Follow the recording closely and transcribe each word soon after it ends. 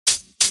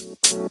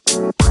Good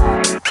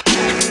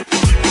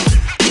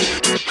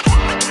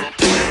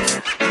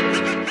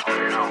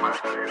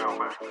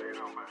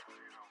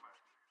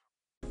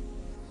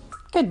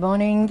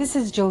morning, this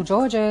is Jill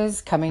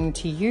Georges coming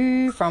to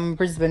you from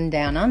Brisbane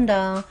Down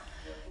Under.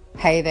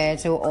 Hey there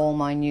to all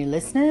my new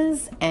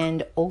listeners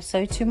and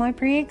also to my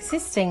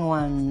pre-existing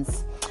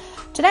ones.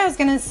 Today I was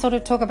going to sort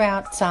of talk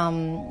about,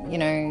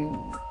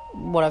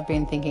 what I've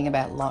been thinking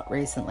about a lot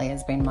recently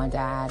has been my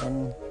dad.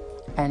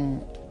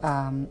 And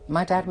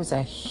my dad was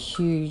a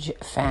huge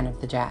fan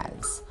of the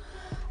jazz.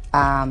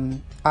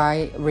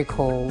 I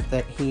recall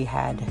that he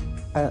had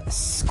a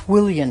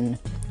squillion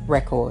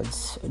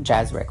records,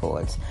 jazz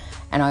records.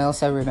 And I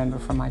also remember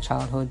from my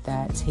childhood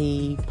that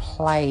he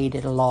played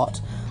it a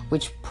lot,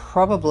 which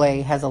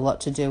probably has a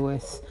lot to do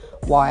with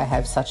why I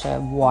have such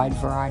a wide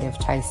variety of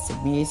tastes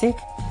of music.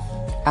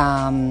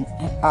 Dad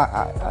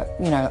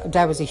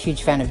was a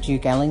huge fan of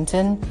Duke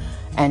Ellington,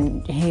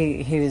 and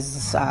he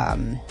was,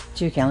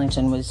 Duke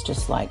Ellington was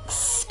just like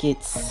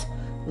skits,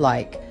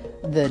 like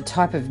the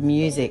type of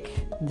music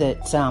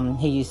that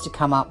he used to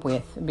come up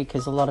with,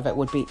 because a lot of it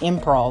would be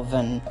improv,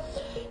 and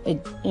it,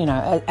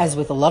 as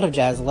with a lot of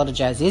jazz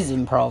is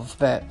improv,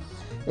 but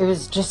it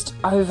was just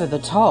over the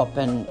top,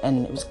 and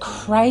it was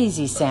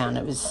crazy sound.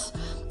 It was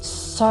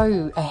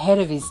so ahead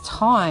of his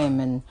time,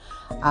 and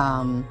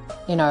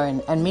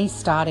me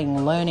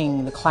starting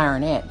learning the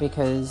clarinet,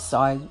 because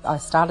I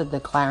started the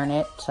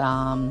clarinet,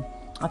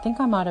 I think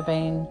I might have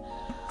been,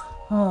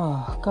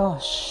 I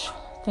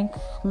think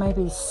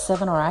maybe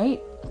 7 or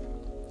 8,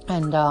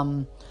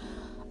 and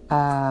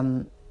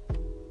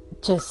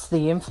just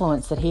the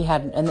influence that he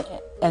had,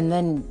 and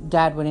then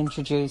Dad would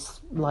introduce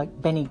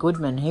like Benny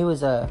Goodman. He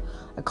was a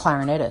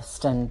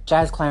clarinetist and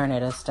jazz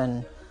clarinetist,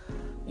 and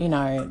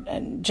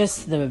and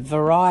just the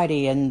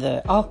variety and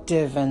the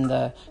octave and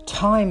the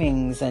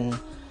timings and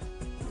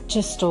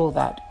just all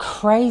that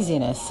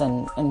craziness,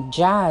 and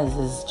jazz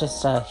is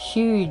just a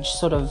huge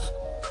sort of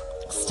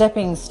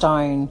stepping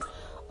stone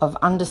of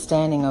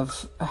understanding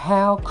of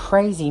how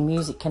crazy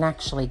music can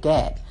actually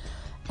get,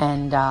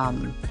 and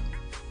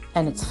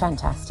it's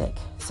fantastic.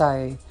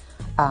 So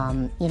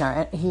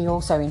he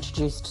also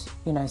introduced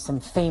some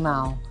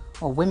female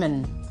or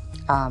women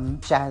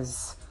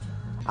jazz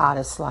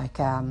artists like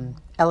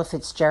Ella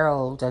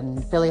Fitzgerald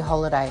and Billie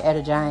Holiday,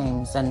 Etta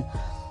James, and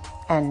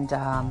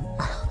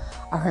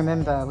I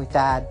remember with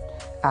Dad,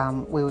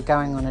 we were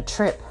going on a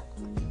trip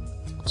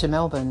to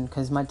Melbourne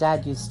because my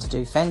dad used to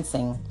do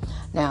fencing.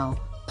 Now,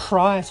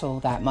 prior to all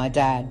that, my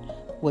dad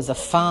was a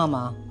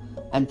farmer,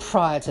 and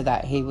prior to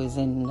that, he was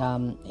in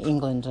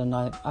England, and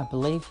I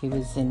believe he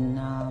was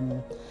in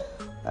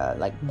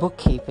like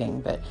bookkeeping,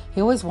 but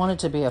he always wanted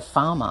to be a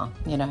farmer.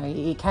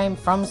 He came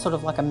from sort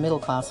of like a middle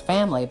class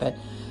family, but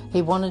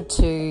he wanted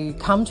to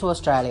come to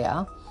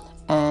Australia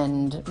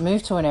and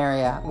move to an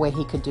area where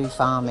he could do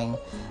farming,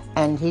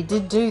 and he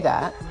did do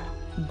that,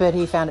 but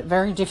he found it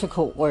very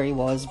difficult where he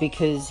was,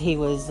 because he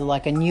was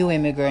like a new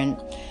immigrant.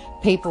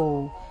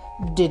 People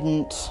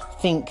didn't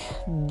think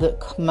the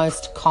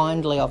most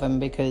kindly of him,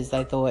 because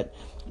they thought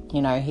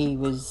he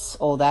was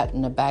all that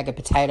in a bag of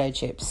potato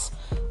chips.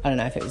 I don't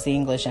know if it was the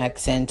English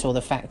accent or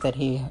the fact that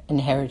he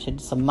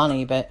inherited some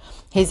money, but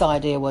his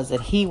idea was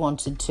that he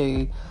wanted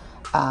to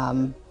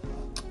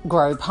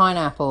grow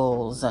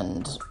pineapples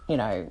and,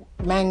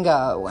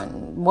 mango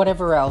and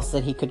whatever else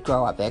that he could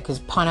grow up there, because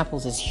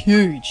pineapples is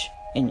huge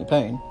in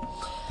Yeppoon.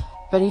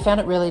 But he found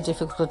it really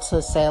difficult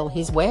to sell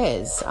his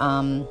wares.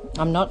 I'm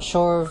not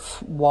sure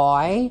of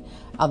why,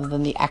 other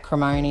than the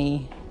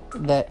acrimony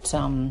that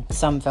some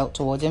felt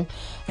towards him.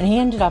 And he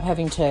ended up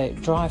having to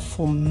drive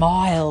for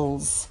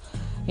miles,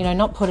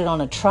 not put it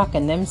on a truck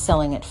and them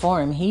selling it for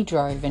him. He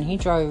drove, if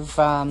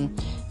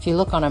you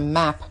look on a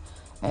map,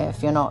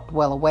 if you're not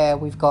well aware,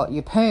 we've got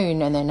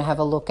Yeppoon, and then have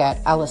a look at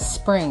Alice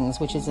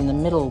Springs, which is in the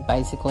middle,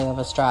 basically, of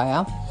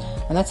Australia.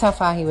 And that's how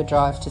far he would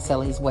drive to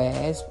sell his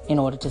wares, in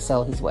order to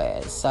sell his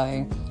wares.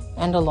 So,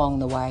 and along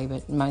the way,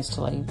 but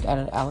mostly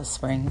at Alice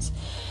Springs.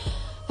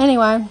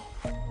 Anyway,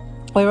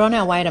 we were on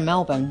our way to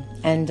Melbourne,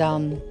 and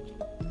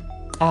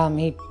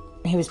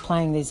he was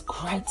playing these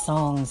great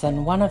songs,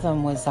 and one of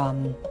them was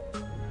Ella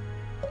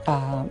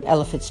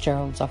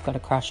Fitzgerald's I've Got a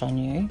Crush on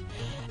You,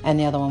 and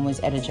the other one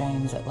was Etta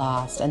James, At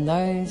Last. And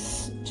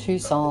those two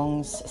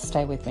songs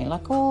stay with me.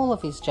 Like all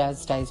of his jazz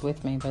stays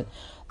with me, but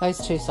those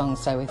two songs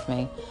stay with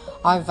me.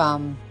 I've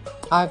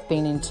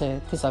been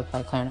into, because I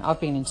play clarinet, I've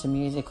been into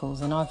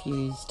musicals, and I've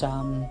used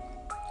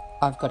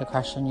I've Got a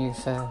Crush on You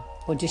for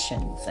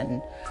auditions,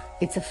 and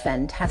it's a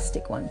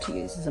fantastic one to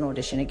use as an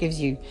audition. It gives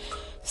you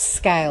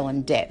scale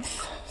and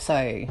depth. So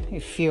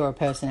if you're a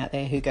person out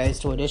there who goes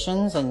to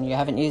auditions and you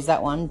haven't used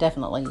that one,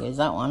 definitely use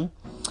that one.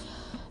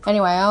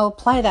 Anyway, I'll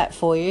play that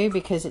for you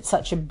because it's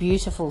such a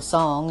beautiful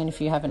song, and if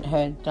you haven't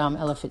heard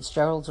Ella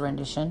Fitzgerald's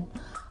rendition,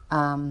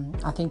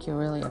 I think you'll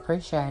really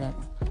appreciate it.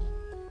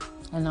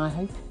 And I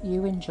hope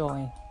you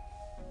enjoy.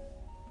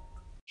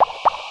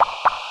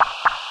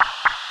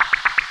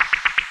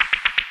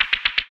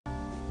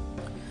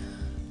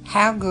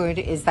 How good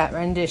is that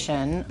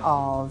rendition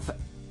of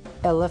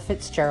Ella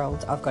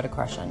Fitzgerald's I've Got a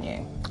Crush on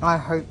You. I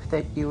hope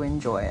that you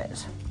enjoy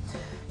it.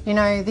 You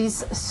know,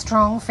 these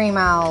strong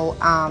female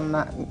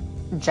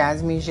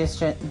jazz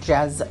musicians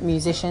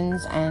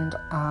and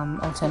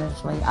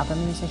alternatively other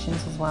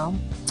musicians as well,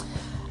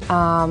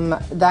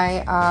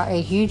 they are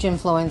a huge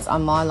influence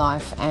on my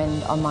life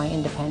and on my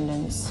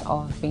independence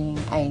of being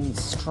a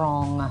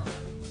strong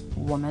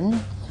woman.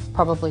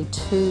 Probably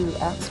too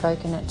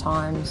outspoken at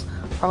times,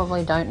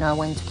 probably don't know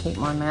when to keep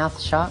my mouth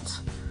shut.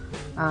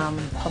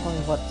 Probably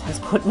what has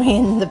put me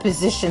in the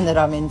position that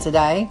I'm in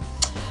today,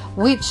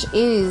 which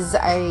is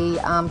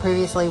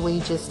previously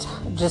we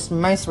just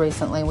most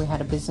recently we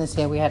had a business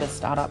here. We had a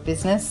startup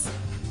business,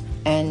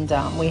 and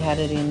we had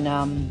it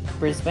in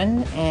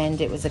Brisbane,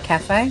 and it was a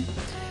cafe.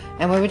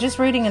 And we were just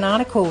reading an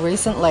article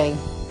recently,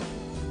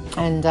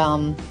 and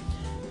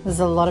there's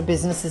a lot of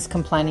businesses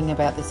complaining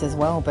about this as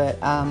well, but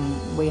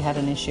we had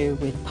an issue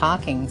with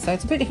parking. So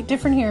it's a bit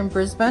different here in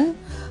Brisbane.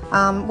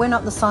 We're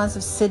not the size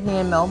of Sydney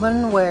and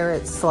Melbourne, where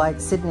it's like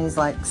Sydney's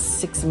like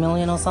 6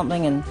 million or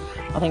something, and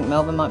I think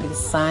Melbourne might be the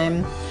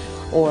same,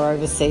 or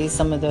overseas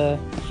some of the,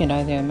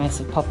 the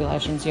massive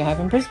populations you have.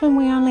 In Brisbane,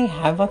 we only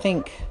have, I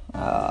think,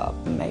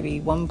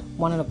 maybe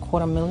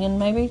 1.25 million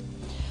maybe.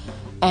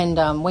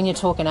 And when you're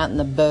talking out in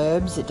the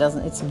burbs,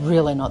 it's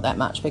really not that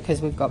much,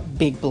 because we've got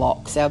big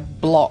blocks. Our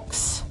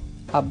blocks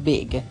are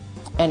big.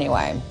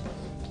 Anyway,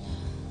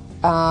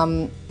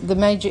 the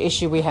major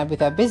issue we had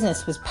with our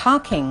business was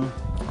parking.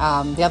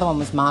 The other one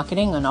was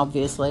marketing, and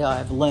obviously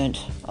I've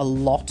learnt a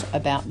lot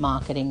about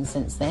marketing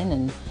since then,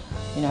 and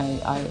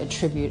I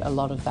attribute a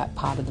lot of that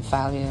part of the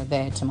failure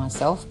there to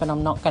myself, but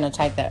I'm not going to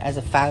take that as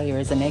a failure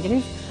as a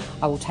negative.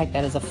 I will take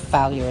that as a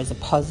failure as a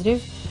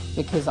positive,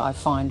 because I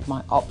find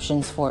my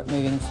options for it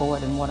moving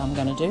forward, and what I'm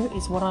going to do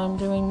is what I'm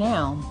doing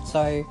now.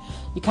 So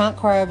you can't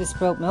cry over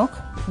spilt milk.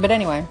 But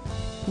anyway,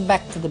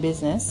 back to the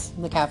business,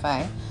 the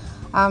cafe.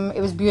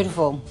 It was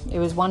beautiful. It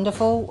was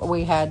wonderful.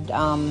 We had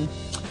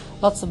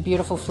lots of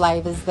beautiful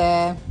flavours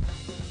there,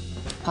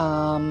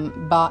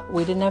 but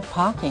we didn't have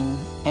parking,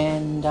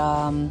 and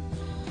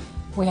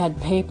we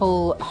had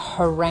people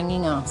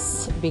haranguing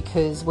us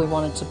because we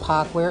wanted to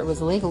park where it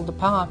was legal to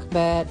park,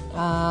 but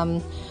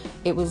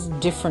it was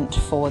different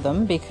for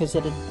them because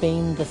it had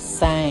been the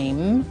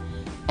same,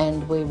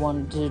 and we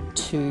wanted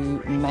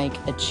to make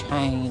a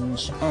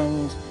change,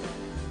 and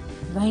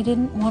they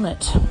didn't want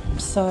it.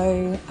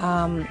 So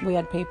we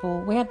had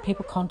people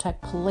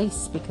contact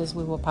police because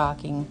we were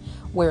parking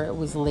where it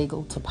was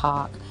legal to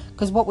park.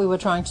 Because what we were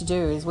trying to do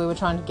is we were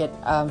trying to get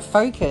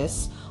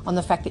focus on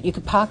the fact that you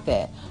could park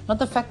there. Not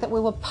the fact that we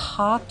were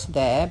parked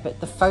there, but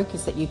the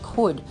focus that you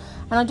could.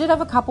 And I did have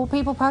a couple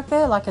people parked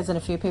there, as in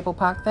a few people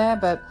parked there,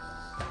 but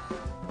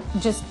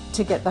just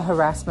to get the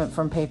harassment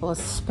from people,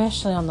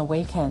 especially on the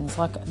weekends,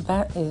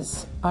 that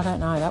was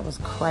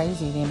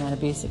crazy, the amount of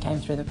abuse that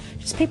came through them.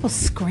 Just people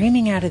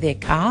screaming out of their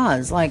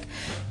cars,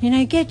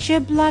 get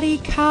your bloody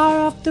car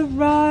off the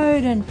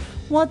road, and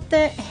what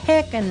the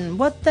heck, and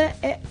what the,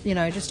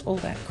 just all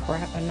that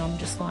crap. And I'm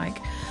just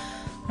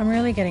I'm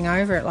really getting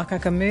over it. I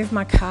can move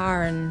my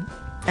car and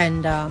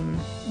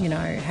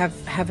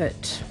have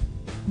it,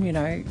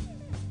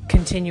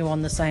 continue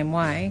on the same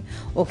way,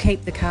 or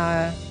keep the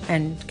car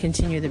and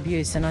continue the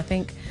abuse. And I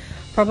think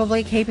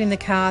probably keeping the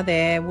car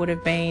there would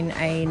have been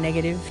a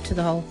negative to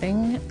the whole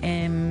thing.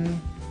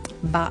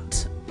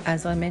 But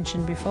as I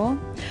mentioned before,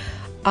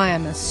 I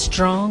am a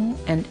strong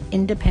and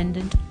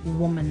independent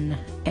woman,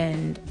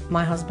 and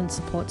my husband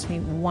supports me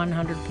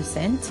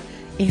 100%,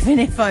 even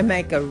if I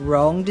make a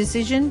wrong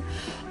decision,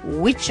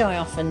 which I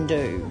often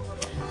do.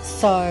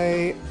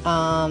 So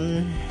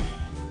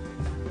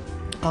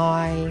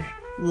I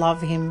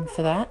love him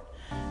for that.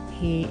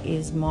 He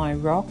is my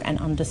rock and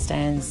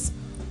understands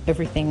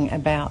everything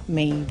about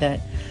me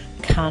that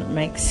can't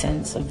make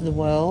sense of the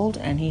world,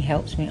 and he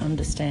helps me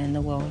understand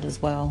the world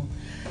as well.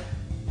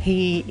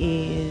 He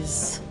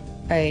is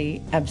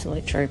a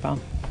absolute trooper.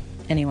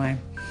 Anyway,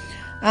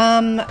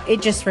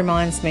 it just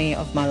reminds me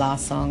of my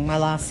last song. My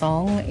last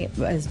song, it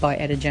was by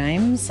Etta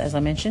James, as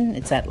I mentioned.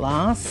 It's At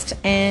Last,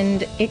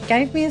 and it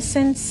gave me a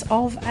sense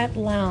of at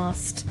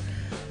last.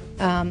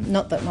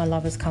 Not that my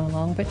love has come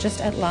along, but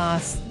just at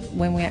last,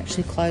 when we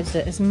actually closed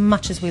it, as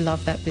much as we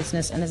loved that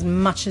business, and as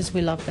much as we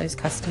loved those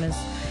customers,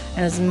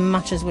 and as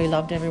much as we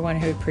loved everyone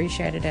who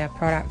appreciated our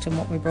product and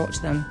what we brought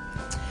to them,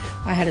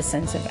 I had a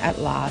sense of at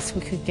last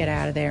we could get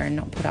out of there and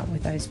not put up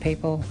with those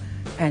people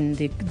and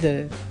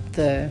the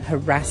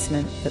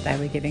harassment that they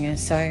were giving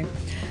us. So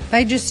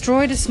they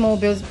destroyed a small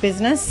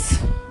business,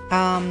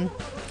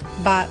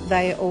 but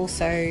they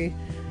also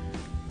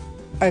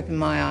opened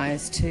my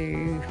eyes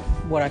to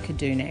what I could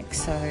do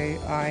next. So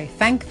I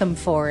thank them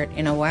for it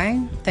in a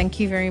way. Thank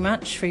you very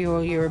much for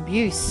your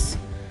abuse.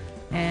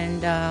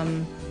 And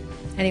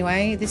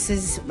anyway, this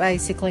is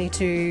basically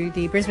to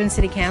the Brisbane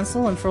City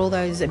Council and for all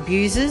those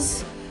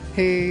abusers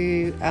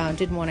who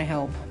didn't want to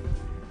help.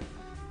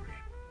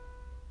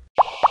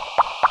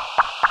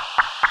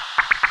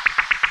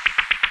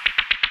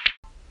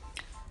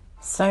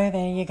 So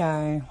there you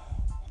go.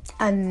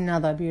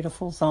 Another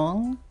beautiful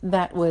song.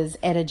 That was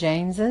Etta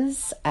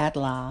James's At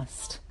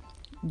Last.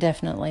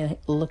 Definitely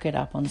look it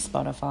up on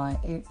Spotify.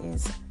 It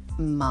is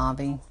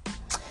marvy.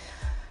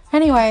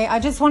 Anyway, I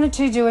just wanted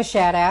to do a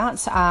shout out.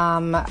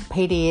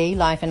 PDE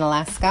Life in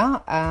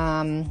Alaska.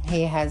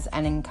 He has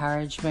an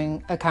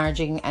encouraging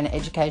and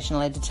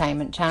educational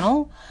entertainment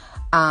channel.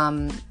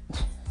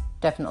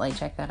 Definitely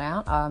check that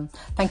out.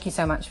 Thank you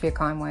so much for your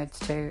kind words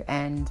too,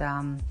 and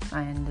I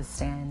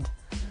understand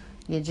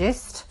your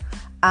gist.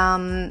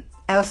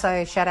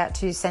 Also, shout out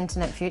to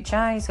Sentinet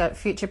Future. He's got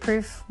Future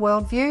Proof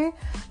Worldview.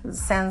 It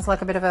sounds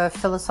like a bit of a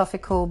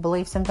philosophical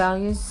beliefs and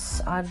values.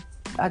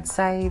 I'd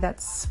say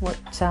that's what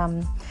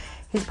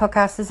his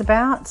podcast is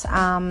about.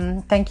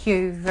 Thank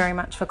you very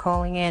much for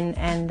calling in,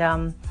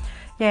 and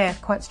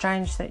quite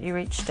strange that you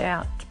reached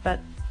out,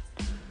 but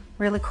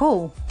really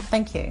cool.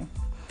 Thank you.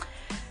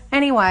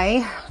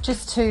 Anyway,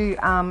 just to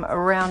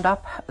round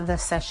up the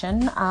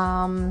session,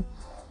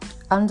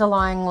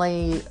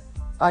 underlyingly,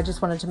 I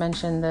just wanted to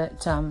mention that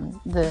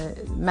the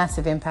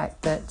massive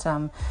impact that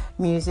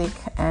music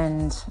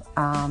and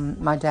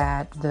my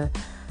dad, the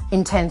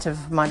intent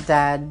of my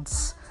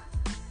dad's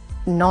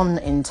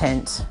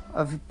non-intent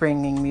of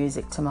bringing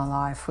music to my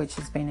life, which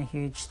has been a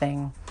huge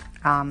thing.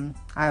 I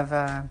have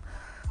a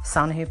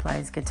son who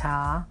plays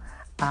guitar,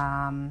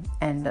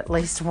 and at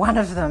least one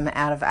of them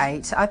out of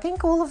 8, I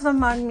think all of them,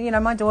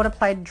 my daughter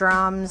played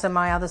drums, and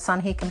my other son,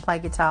 he can play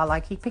guitar.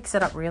 Like, he picks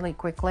it up really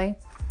quickly.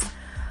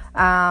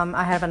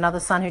 I have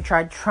another son who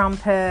tried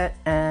trumpet.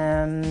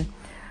 I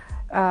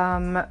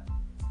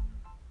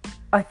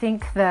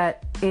think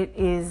that it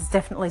is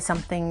definitely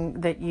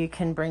something that you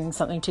can bring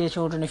something to your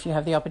children if you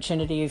have the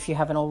opportunity, if you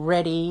haven't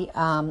already,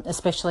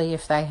 especially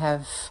if they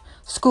have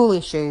school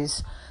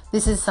issues.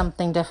 This is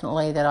something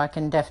definitely that I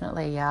can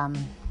definitely, that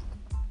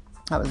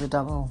was a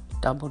double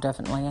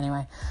definitely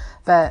anyway.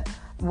 But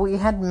we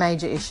had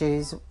major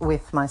issues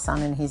with my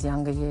son in his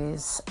younger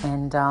years,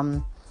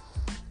 and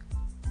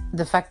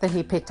the fact that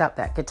he picked up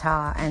that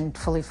guitar and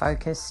fully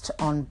focused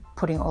on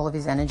putting all of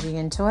his energy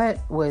into it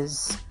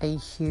was a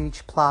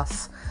huge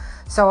plus.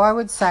 So I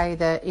would say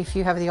that if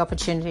you have the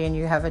opportunity and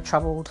you have a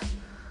troubled,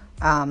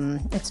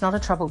 it's not a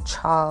troubled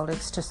child,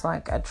 it's just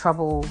like a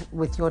trouble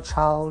with your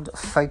child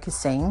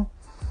focusing,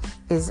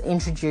 is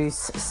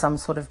introduce some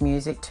sort of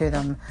music to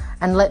them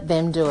and let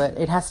them do it.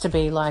 It has to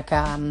be like,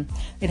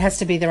 it has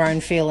to be their own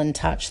feel and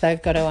touch.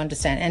 They've got to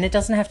understand, and it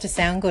doesn't have to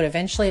sound good.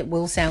 Eventually it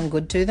will sound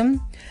good to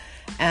them.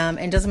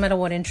 It doesn't matter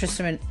what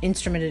instrument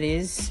it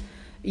is.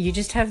 You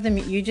just have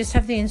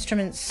the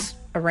instruments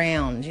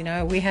around.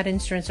 We had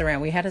instruments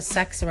around. We had a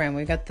sax around.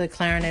 We got the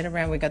clarinet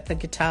around. We got the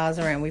guitars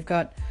around.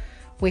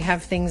 We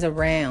have things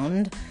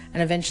around,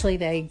 and eventually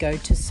they go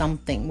to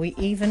something. We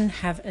even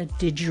have a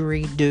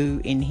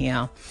didgeridoo in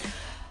here.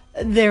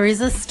 There is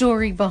a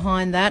story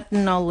behind that,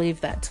 and I'll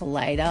leave that till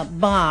later.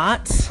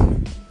 But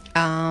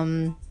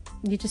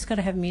you just got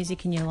to have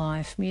music in your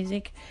life.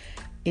 Music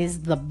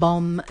is the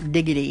bomb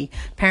diggity.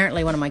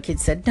 Apparently one of my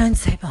kids said, "Don't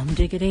say bomb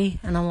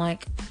diggity," and I'm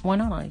like, why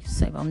not? I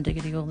say bomb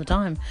diggity all the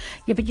time.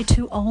 Yeah, but you're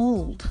too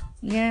old.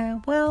 Yeah,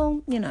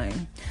 well,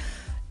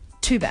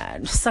 too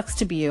bad. Sucks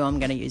to be you. I'm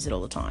going to use it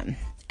all the time.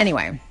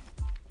 Anyway,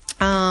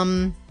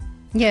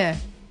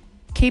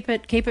 keep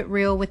it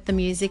real with the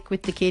music,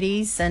 with the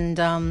kiddies,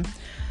 and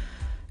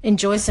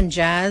enjoy some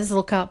jazz.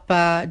 Look up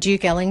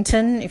Duke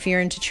Ellington if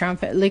you're into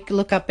trumpet.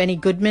 Look up Benny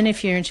Goodman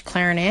if you're into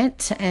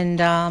clarinet,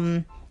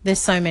 and there's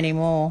so many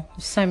more.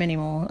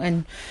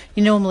 And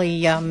you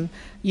normally,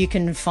 you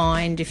can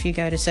find, if you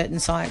go to certain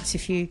sites,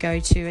 if you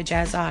go to a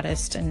jazz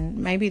artist, and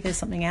maybe there's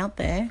something out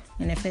there,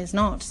 and if there's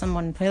not,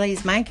 someone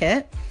please make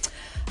it.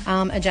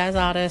 A jazz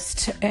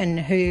artist and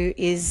who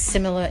is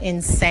similar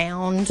in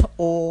sound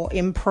or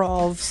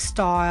improv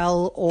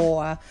style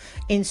or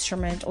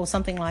instrument or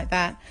something like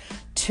that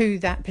to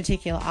that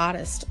particular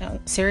artist.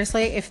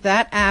 Seriously, if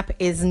that app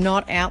is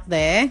not out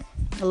there,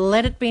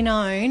 let it be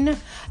known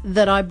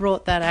that I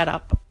brought that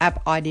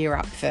app idea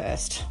up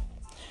first.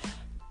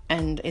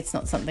 And it's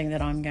not something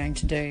that I'm going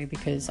to do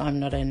because I'm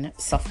not a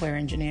software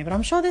engineer, but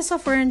I'm sure there's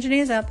software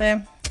engineers out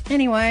there.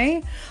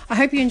 Anyway, I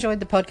hope you enjoyed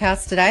the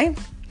podcast today.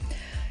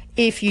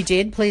 If you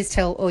did, please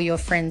tell all your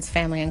friends,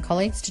 family and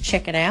colleagues to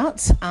check it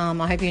out.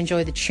 I hope you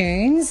enjoy the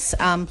tunes.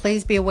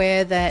 Please be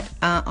aware that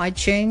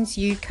iTunes,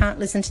 you can't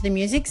listen to the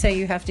music, so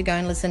you have to go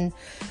and listen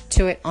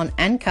to it on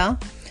Anchor.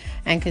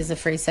 Anchor's a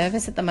free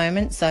service at the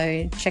moment,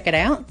 so check it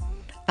out.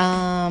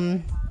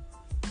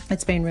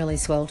 It's been really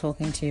swell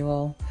talking to you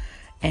all,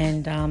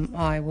 and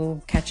I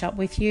will catch up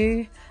with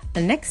you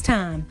the next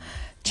time.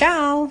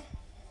 Ciao!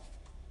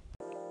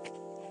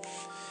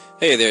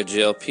 Hey there,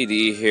 Jill.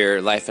 PD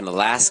here, Life in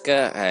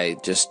Alaska. I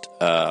just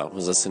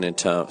was listening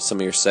to some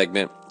of your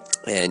segment,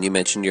 and you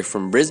mentioned you're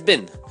from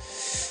Brisbane,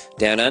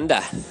 down under,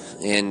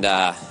 and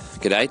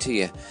good day to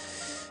you.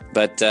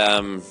 But,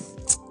 and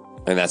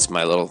that's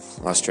my little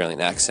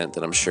Australian accent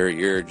that I'm sure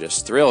you're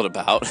just thrilled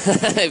about,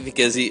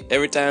 because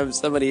every time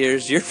somebody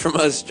hears you're from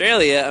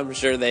Australia, I'm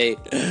sure they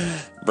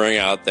bring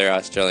out their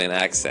Australian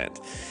accent.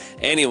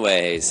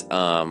 Anyways,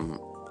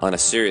 on a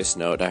serious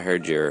note, I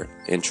heard your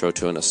intro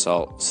to an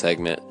assault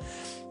segment,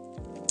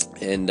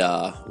 and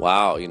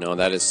wow,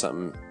 that is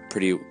something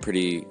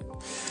pretty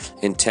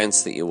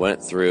intense that you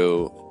went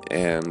through.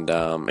 And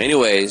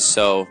anyways,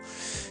 so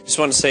just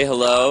want to say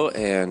hello,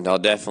 and I'll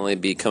definitely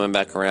be coming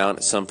back around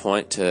at some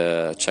point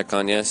to check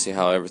on you, see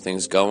how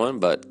everything's going,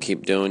 but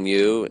keep doing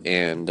you,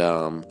 and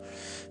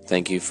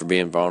thank you for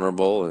being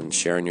vulnerable and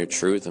sharing your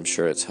truth. I'm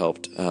sure it's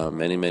helped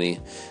many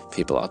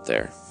people out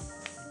there.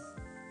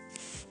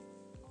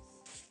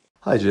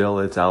 Hi Jill,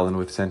 it's Alan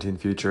with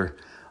Sentient Future.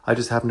 I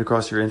just happened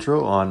across your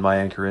intro on my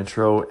Anchor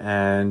intro,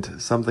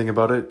 and something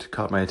about it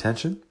caught my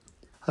attention.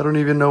 I don't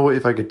even know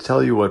if I could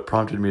tell you what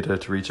prompted me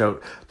to reach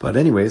out. But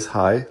anyways,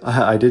 hi.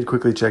 I did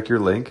quickly check your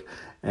link,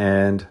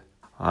 and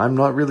I'm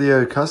not really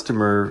a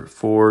customer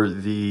for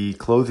the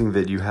clothing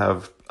that you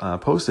have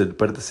posted,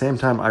 but at the same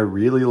time, I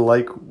really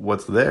like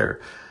what's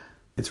there.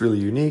 It's really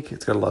unique,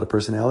 it's got a lot of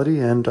personality,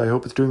 and I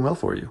hope it's doing well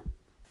for you.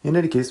 In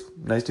any case,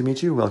 nice to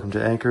meet you, welcome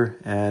to Anchor,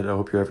 and I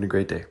hope you're having a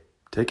great day.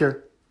 Take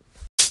care.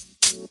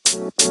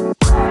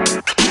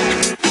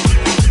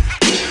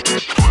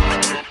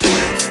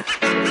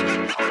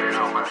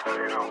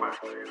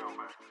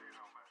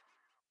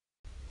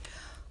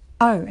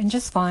 Oh, and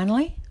just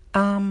finally,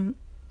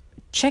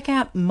 check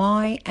out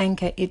my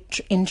Anchor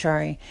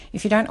intro.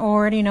 If you don't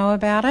already know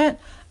about it,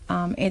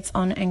 it's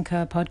on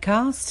Anchor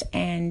Podcast,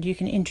 and you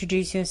can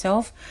introduce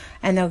yourself,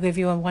 and they'll give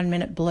you a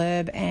 1-minute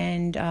blurb,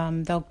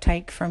 and they'll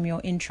take from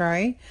your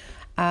intro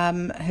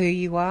who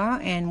you are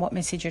and what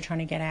message you're trying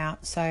to get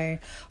out. So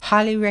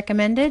highly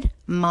recommended,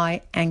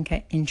 my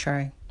Anchor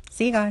intro.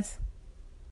 See you guys.